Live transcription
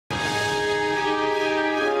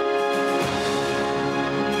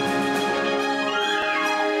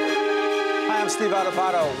Steve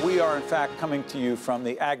Adubato. We are, in fact, coming to you from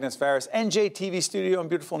the Agnes Varus NJTV studio in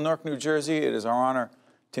beautiful Newark, New Jersey. It is our honor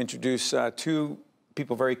to introduce two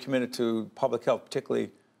people very committed to public health, particularly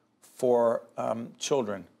for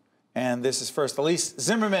children. And this is first Ilise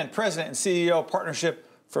Zimmerman, President and CEO, Partnership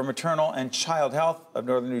for Maternal and Child Health of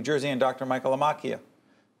Northern New Jersey, and Dr. Michael Lamacchia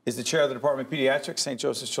is the chair of the Department of Pediatrics, St.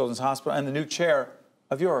 Joseph's Children's Hospital, and the new chair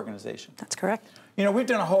of your organization. That's correct. You know, we've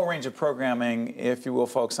done a whole range of programming, if you will,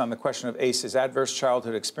 folks, on the question of ACEs, adverse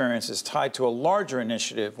childhood experiences, tied to a larger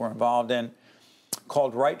initiative we're involved in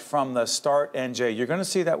called Right From the Start NJ. You're going to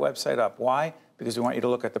see that website up. Why? Because we want you to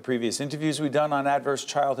look at the previous interviews we've done on adverse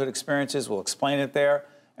childhood experiences. We'll explain it there.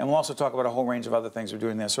 And we'll also talk about a whole range of other things we're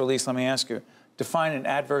doing there. So, Ilise, let me ask you, define an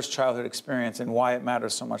adverse childhood experience and why it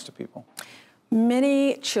matters so much to people.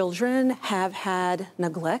 Many children have had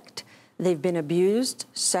neglect. They've been abused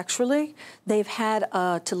sexually. They've had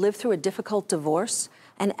to live through a difficult divorce.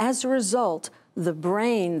 And as a result, the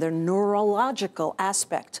brain, the neurological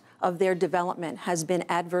aspect of their development has been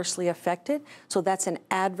adversely affected. So that's an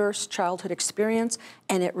adverse childhood experience,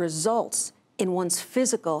 and it results in one's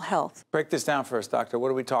physical health. Break this down for us, doctor.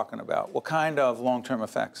 What are we talking about? What kind of long-term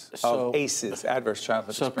effects of ACEs, adverse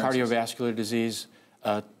childhood experiences? So cardiovascular disease,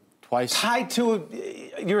 twice. Tied to,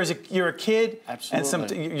 you're a kid,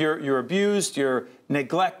 Absolutely. And you're abused, you're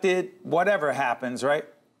neglected, whatever happens, right?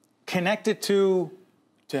 Connected to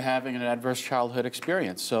having an adverse childhood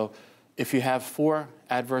experience. So if you have 4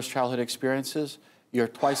 adverse childhood experiences, you're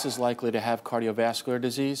twice as likely to have cardiovascular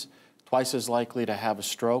disease, twice as likely to have a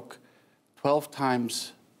stroke, 12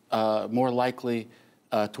 times more likely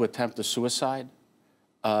to attempt a suicide,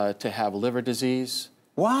 to have liver disease.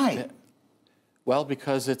 Why? Well,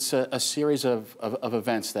 because it's a series of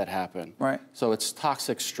events that happen. Right. So it's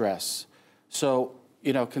toxic stress. So,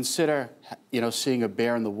 you know, consider, seeing a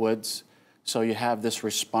bear in the woods. So you have this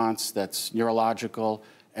response that's neurological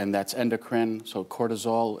and that's endocrine, so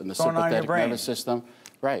cortisol in the sympathetic nervous system.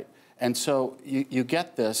 Right. And so you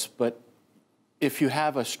get this, but if you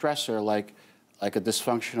have a stressor like a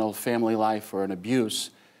dysfunctional family life or an abuse,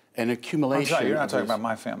 an accumulation. I'm sorry, you're not talking about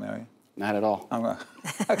my family, are you? Not at all.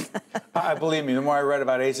 I believe me, the more I read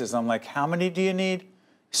about ACEs, I'm like, how many do you need?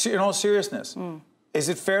 In all seriousness, is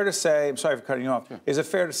it fair to say, I'm sorry for cutting you off, is it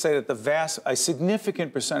fair to say that a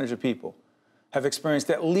significant percentage of people have experienced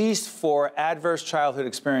at least 4 adverse childhood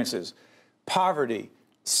experiences: poverty,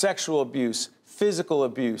 sexual abuse, physical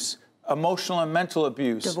abuse, emotional and mental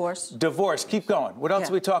abuse. Divorce, keep going. What else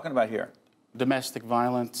are we talking about here? Domestic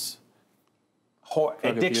violence.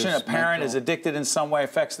 Addiction, abuse, a parent is addicted in some way,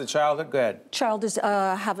 affects the childhood. Go ahead. Child is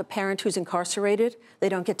have a parent who's incarcerated. They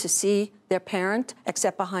don't get to see their parent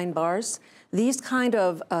except behind bars. These kind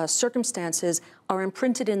of circumstances are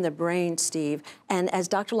imprinted in the brain, Steve. And as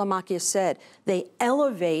Dr. Lamacchia said, they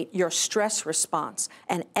elevate your stress response.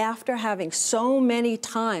 And after having so many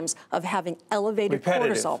times of having elevated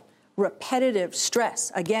cortisol, repetitive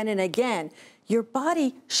stress again and again, your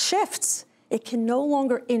body shifts. It can no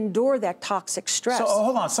longer endure that toxic stress. So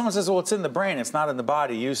hold on, someone says, well, it's in the brain, it's not in the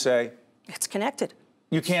body. You say it's connected.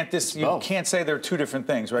 You can't say they're 2 different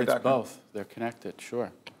things, right, It's Doctor? both. They're connected,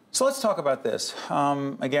 sure. So let's talk about this.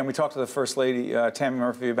 Again, we talked to the First Lady, Tammy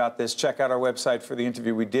Murphy, about this. Check out our website for the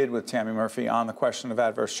interview we did with Tammy Murphy on the question of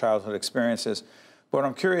adverse childhood experiences. But what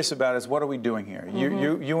I'm curious about is, what are we doing here?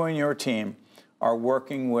 You and your team are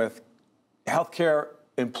working with healthcare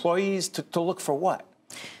employees to look for what?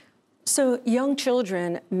 So young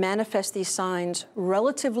children manifest these signs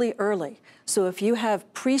relatively early. So if you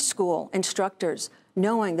have preschool instructors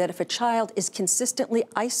knowing that if a child is consistently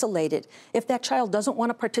isolated, if that child doesn't want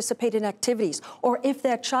to participate in activities, or if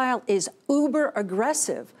that child is uber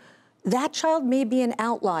aggressive, that child may be an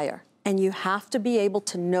outlier. And you have to be able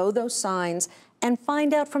to know those signs and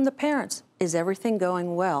find out from the parents, is everything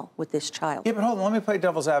going well with this child? Yeah, but hold on, let me play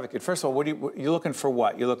devil's advocate. First of all, you're looking for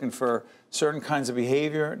what? You're looking for certain kinds of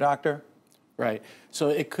behavior, doctor? Right. So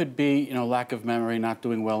it could be, lack of memory, not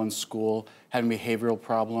doing well in school, having behavioral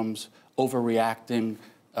problems, overreacting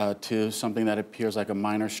to something that appears like a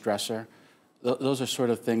minor stressor. Those are sort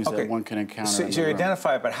of things that one can encounter. So you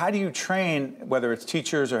identify it, but how do you train, whether it's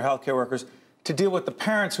teachers or healthcare workers, to deal with the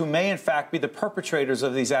parents who may, in fact, be the perpetrators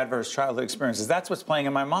of these adverse childhood experiences? That's what's playing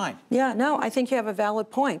in my mind. Yeah, no, I think you have a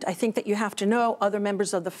valid point. I think that you have to know other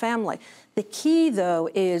members of the family. The key,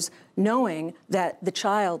 though, is knowing that the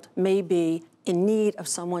child may be in need of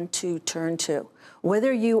someone to turn to.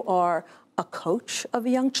 Whether you are a coach of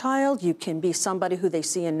a young child, you can be somebody who they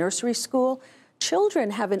see in nursery school.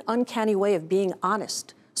 Children have an uncanny way of being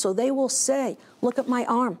honest. So they will say, look at my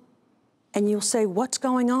arm. And you'll say, what's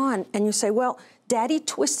going on? And you say, well, Daddy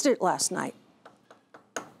twisted it last night.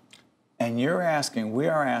 And we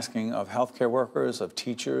are asking of healthcare workers, of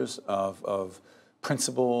teachers, of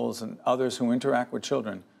principals and others who interact with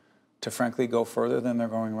children to frankly go further than they're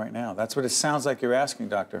going right now. That's what it sounds like you're asking,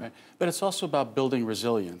 Doctor. Right. But it's also about building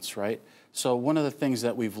resilience, right? So one of the things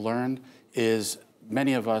that we've learned is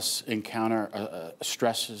many of us encounter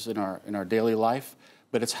stresses in our daily life,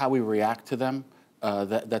 but it's how we react to them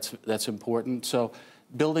that's important. So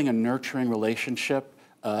building a nurturing relationship,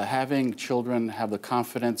 having children have the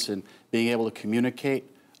confidence in being able to communicate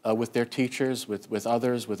with their teachers, with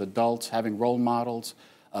others, with adults, having role models,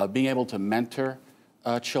 being able to mentor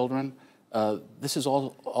children. This is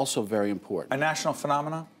also very important. A national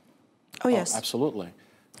phenomenon? Oh, yes. Oh, absolutely.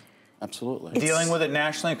 Absolutely. Dealing with it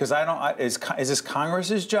nationally, because is this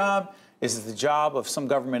Congress's job? Is it the job of some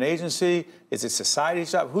government agency? Is it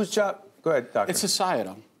society's job? Whose job? Go ahead, Doctor. It's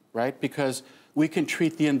societal, right? Because we can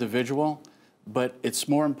treat the individual, but it's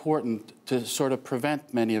more important to sort of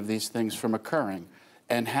prevent many of these things from occurring,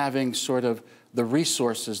 and having sort of the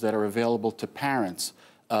resources that are available to parents,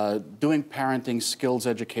 doing parenting skills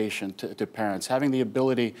education to parents, having the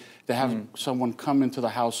ability to have someone come into the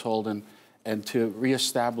household and to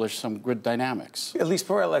reestablish some good dynamics. At least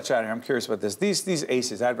before I let you out of here, I'm curious about this. These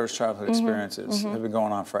ACEs, Adverse Childhood Experiences, have been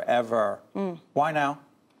going on forever. Why now?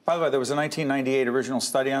 By the way, there was a 1998 original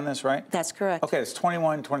study on this, right? That's correct. Okay, it's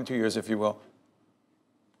 21, 22 years, if you will.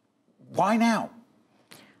 Why now?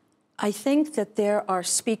 I think that there are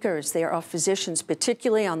speakers, there are physicians,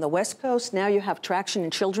 particularly on the West Coast. Now you have traction in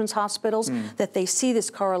children's hospitals, that they see this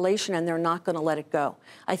correlation and they're not going to let it go.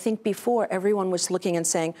 I think before everyone was looking and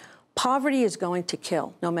saying, poverty is going to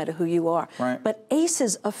kill, no matter who you are. Right. But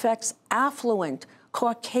ACEs affects affluent,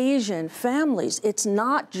 Caucasian families. It's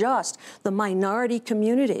not just the minority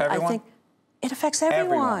community. Everyone? I think it affects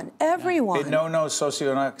everyone. Everyone. It knows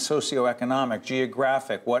socioeconomic,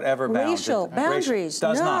 geographic, whatever bounds. Racial boundaries.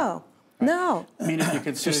 Does not. No. I mean, if you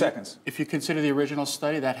consider 2 seconds. If you consider the original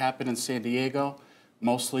study that happened in San Diego,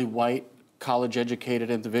 mostly white,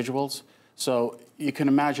 college-educated individuals. So you can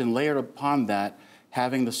imagine layered upon that,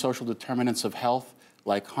 having the social determinants of health,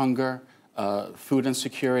 like hunger, food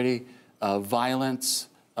insecurity, violence,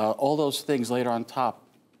 all those things later on top.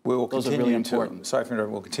 We will Those continue are really important. sorry for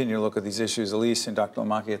interrupting. We'll continue to look at these issues. Ilise and Dr.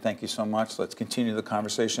 Lamacchia, thank you so much. Let's continue the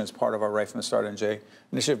conversation as part of our Right from the Start NJ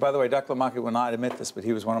initiative. By the way, Dr. Lamacchia will not admit this, but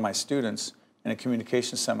he was one of my students in a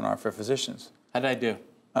communication seminar for physicians. How did I do?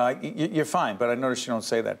 You're fine, but I noticed you don't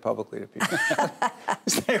say that publicly to people.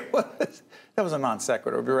 That was a non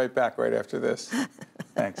sequitur. We'll be right back right after this.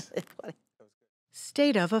 Thanks.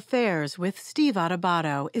 State of Affairs with Steve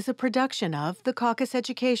Adubato is a production of the Caucus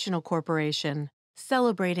Educational Corporation,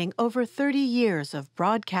 celebrating over 30 years of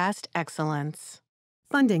broadcast excellence.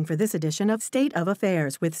 Funding for this edition of State of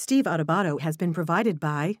Affairs with Steve Adubato has been provided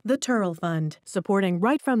by the Turl Fund, supporting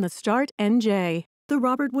Right from the Start NJ, the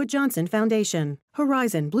Robert Wood Johnson Foundation,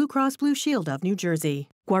 Horizon Blue Cross Blue Shield of New Jersey,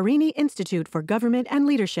 Guarini Institute for Government and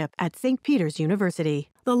Leadership at St. Peter's University,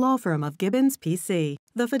 the law firm of Gibbons PC,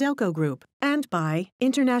 the Fidelco Group, and by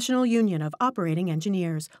International Union of Operating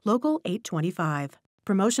Engineers, Local 825.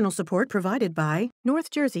 Promotional support provided by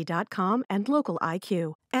NorthJersey.com and Local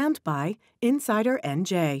IQ, and by Insider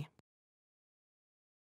NJ.